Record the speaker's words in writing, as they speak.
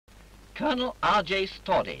Colonel R.J.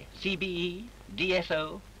 Storey, CBE,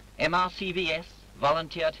 DSO, MRCVS,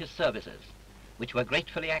 volunteered his services, which were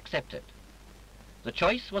gratefully accepted. The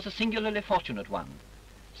choice was a singularly fortunate one,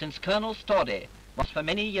 since Colonel Storey was for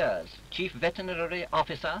many years Chief Veterinary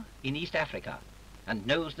Officer in East Africa and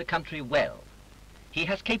knows the country well. He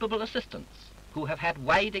has capable assistants who have had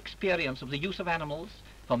wide experience of the use of animals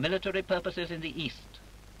for military purposes in the East.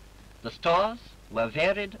 The stores were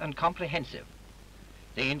varied and comprehensive.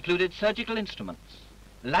 They included surgical instruments,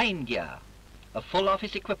 line gear, a full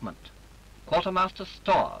office equipment, quartermaster's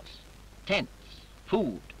stores, tents,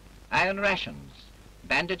 food, iron rations,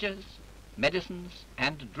 bandages, medicines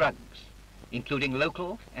and drugs, including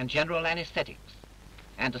local and general anesthetics,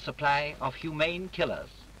 and a supply of humane killers.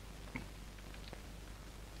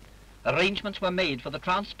 Arrangements were made for the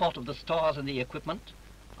transport of the stores and the equipment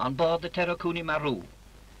on board the Terakuni Maru,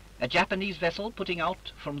 a Japanese vessel putting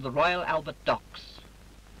out from the Royal Albert Docks.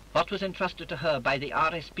 What was entrusted to her by the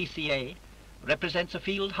RSPCA represents a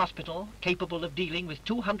field hospital capable of dealing with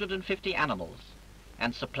 250 animals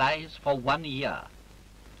and supplies for 1 year.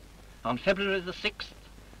 On February the 6th,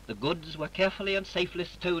 the goods were carefully and safely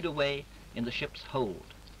stowed away in the ship's hold.